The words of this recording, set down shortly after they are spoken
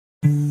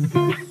Hello,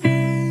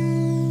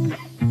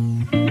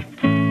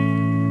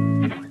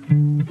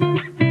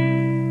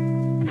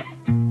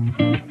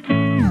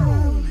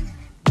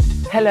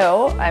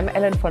 I'm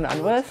Ellen von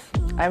Unwerth.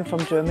 I'm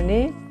from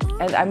Germany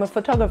and I'm a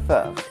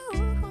photographer.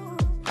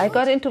 I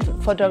got into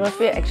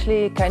photography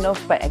actually kind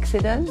of by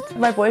accident.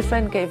 My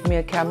boyfriend gave me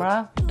a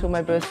camera to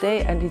my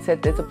birthday and he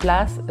said there's a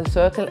plus, a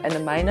circle and a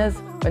minus.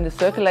 When the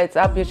circle lights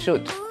up, you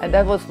shoot. And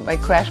that was my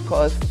crash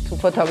course to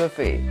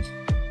photography.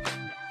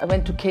 I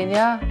went to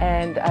Kenya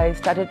and I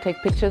started to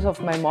take pictures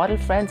of my model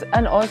friends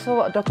and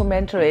also a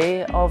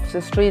documentary of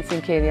the streets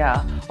in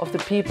Kenya, of the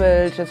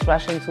people just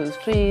rushing through the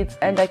streets.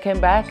 And I came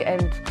back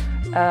and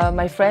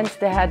my friends,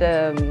 they had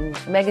a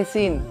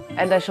magazine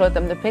and I showed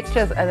them the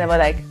pictures and they were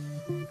like,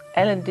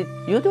 Ellen, did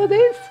you do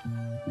this?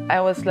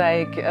 I was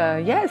like,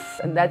 yes.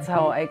 And that's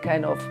how I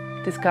kind of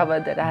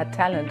discovered that I had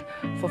talent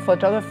for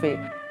photography.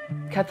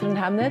 Catherine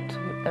Hamnet,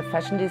 a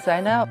fashion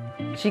designer,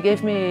 she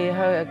gave me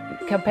her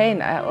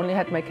campaign. I only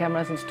had my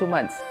camera since 2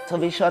 months. So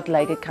we shot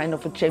like a kind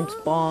of a James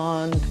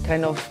Bond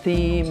kind of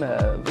theme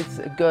with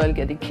a girl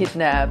getting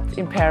kidnapped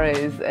in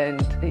Paris.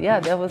 And yeah,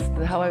 that was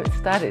how I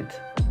started.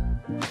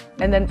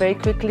 And then very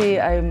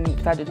quickly I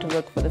started to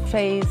work for the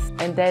Face.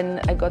 And then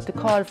I got the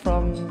call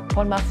from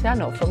Paul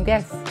Marciano from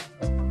Guess.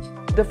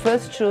 The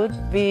first shoot,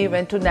 we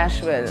went to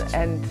Nashville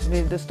and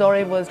the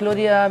story was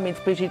Claudia meets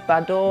Brigitte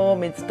Bardot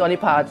meets Dolly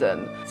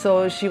Parton.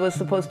 So she was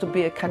supposed to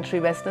be a country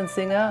western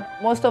singer.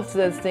 Most of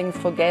the things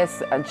for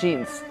Guess are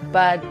jeans,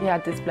 but we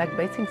had this black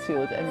bathing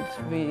suit and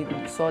we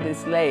saw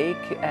this lake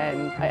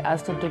and I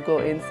asked her to go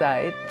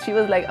inside. She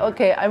was like,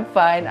 okay, I'm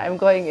fine, I'm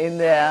going in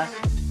there.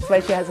 That's why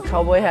she has a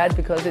cowboy hat,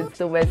 because it's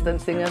the western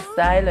singer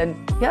style. And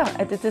yeah,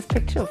 I did this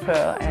picture of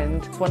her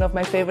and it's one of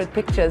my favorite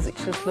pictures. It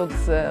just looks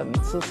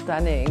so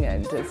stunning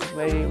and it's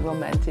very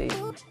romantic.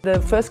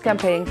 The first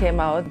campaign came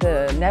out,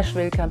 the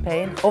Nashville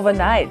campaign.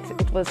 Overnight,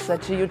 it was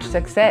such a huge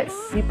success.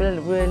 People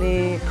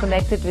really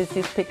connected with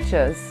these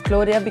pictures.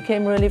 Claudia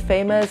became really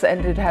famous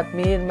and it helped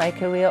me in my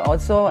career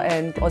also,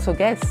 and also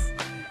Guess.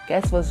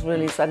 Guess was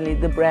really suddenly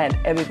the brand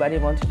everybody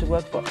wanted to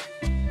work for.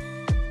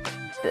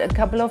 A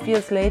couple of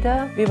years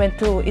later, we went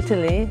to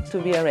Italy, to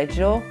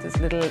Viareggio, this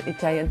little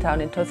Italian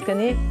town in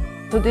Tuscany.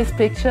 So this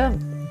picture,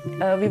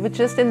 we were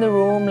just in the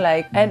room,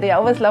 and I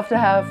always love to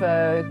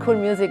have cool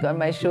music on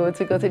my shoots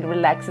because it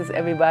relaxes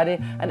everybody,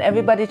 and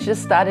everybody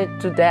just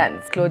started to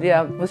dance.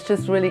 Claudia was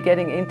just really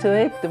getting into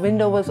it. The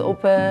window was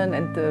open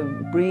and the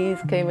breeze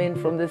came in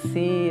from the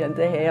sea and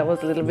the hair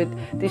was a little bit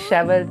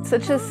disheveled.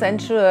 Such a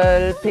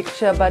sensual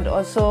picture, but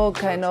also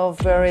kind of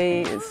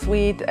very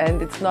sweet,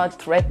 and it's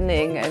not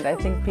threatening, and I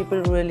think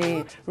people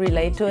really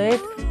relate to it.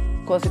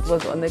 Of course, it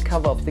was on the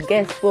cover of the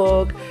Guess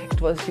book, it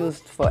was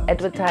used for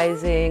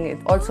advertising,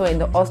 it's also in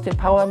the Austin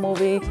Power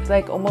movie. It's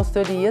like almost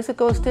 30 years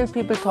ago, still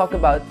people talk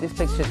about this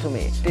picture to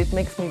me. It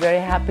makes me very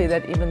happy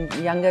that even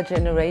younger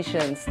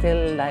generations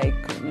still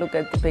look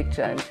at the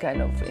picture and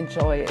kind of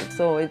enjoy it.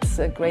 So it's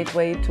a great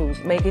way to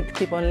make it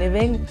keep on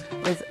living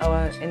with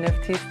our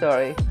NFT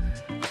story.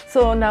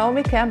 So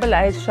Naomi Campbell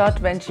I shot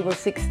when she was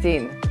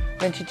 16.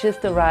 When she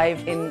just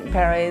arrived in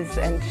Paris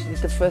and she did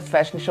the first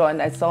fashion show,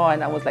 and I saw her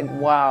and I was like,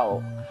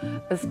 wow.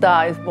 A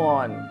star is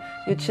born.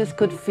 You just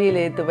could feel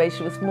it, the way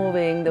she was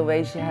moving, the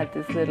way she had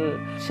this little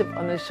chip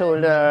on her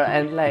shoulder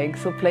and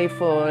so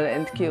playful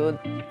and cute.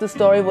 The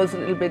story was a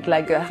little bit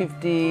like a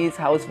 50s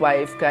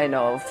housewife kind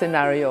of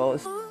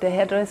scenarios. The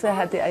hairdresser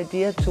had the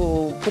idea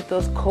to put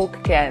those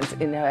Coke cans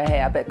in her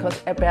hair because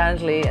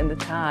apparently in the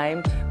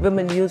time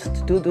women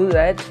used to do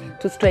that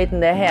to straighten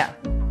their hair.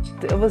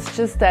 It was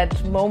just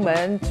that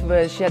moment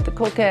where she had the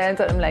Coke cans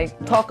and I'm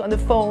like, talk on the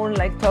phone,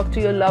 talk to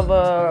your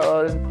lover,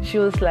 or she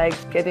was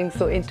getting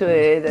so into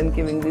it and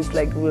giving this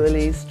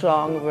really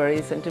strong,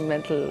 very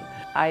sentimental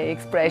eye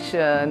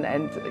expression,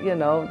 and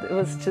it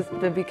was just,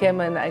 it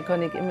became an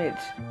iconic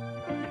image.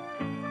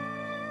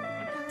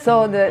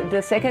 So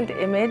the second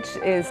image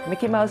is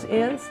Mickey Mouse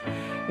ears.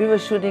 We were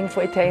shooting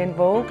for Italian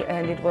Vogue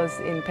and it was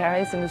in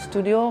Paris in the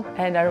studio,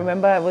 and I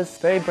remember I was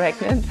very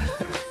pregnant.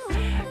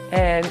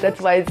 And that's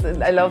why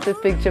I love this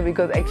picture,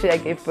 because actually I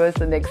gave birth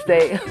the next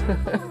day.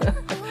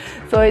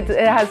 So it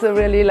has a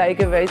really a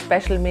very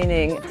special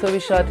meaning. So we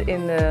shot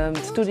in the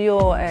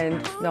studio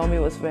and Naomi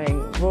was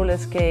wearing roller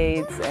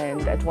skates,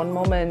 and at one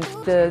moment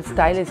the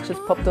stylist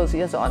just popped those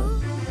ears on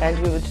and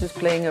we were just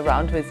playing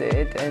around with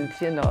it, and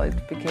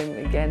it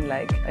became again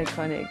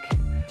iconic.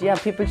 Yeah,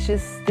 people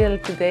just still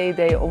today,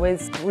 they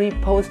always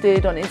repost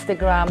it on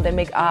Instagram, they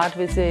make art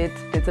with it.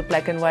 It's a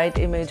black and white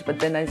image, but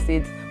then I see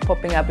it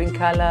popping up in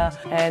color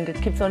and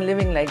it keeps on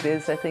living like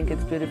this. I think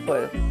it's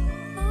beautiful.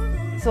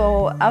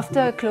 So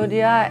after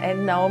Claudia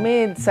and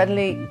Naomi,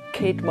 suddenly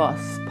Kate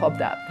Moss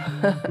popped up.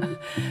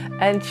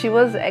 And she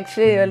was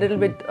actually a little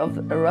bit of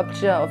a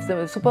rupture of the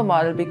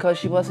supermodel because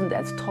she wasn't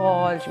as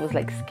tall, she was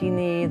like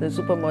skinny, the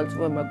supermodels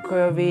were more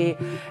curvy,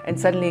 and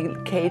suddenly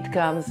Kate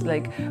comes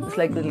with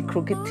like little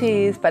crooked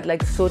teeth, but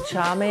like so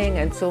charming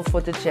and so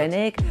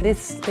photogenic.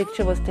 This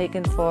picture was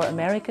taken for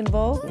American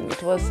Vogue.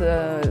 It was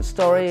a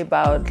story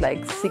about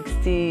like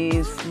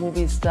 60s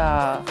movie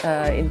star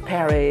in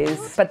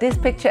Paris. But this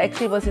picture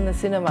actually was in the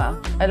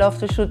cinema. I love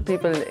to shoot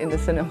people in the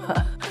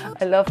cinema.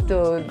 I love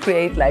to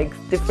create like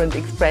different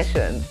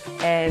expressions.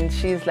 And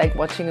she's like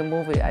watching a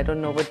movie. I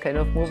don't know what kind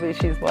of movie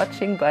she's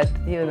watching, but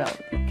you know,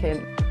 you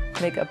can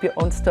make up your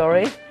own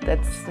story.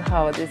 That's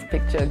how this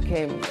picture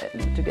came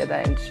together,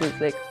 and she was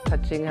like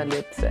touching her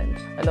lips, and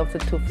I love the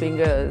two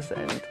fingers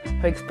and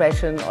her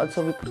expression.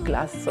 Also, we put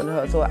glasses on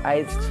her so her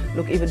eyes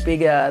look even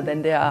bigger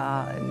than they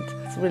are, and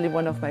it's really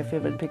one of my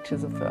favorite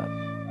pictures of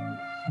her.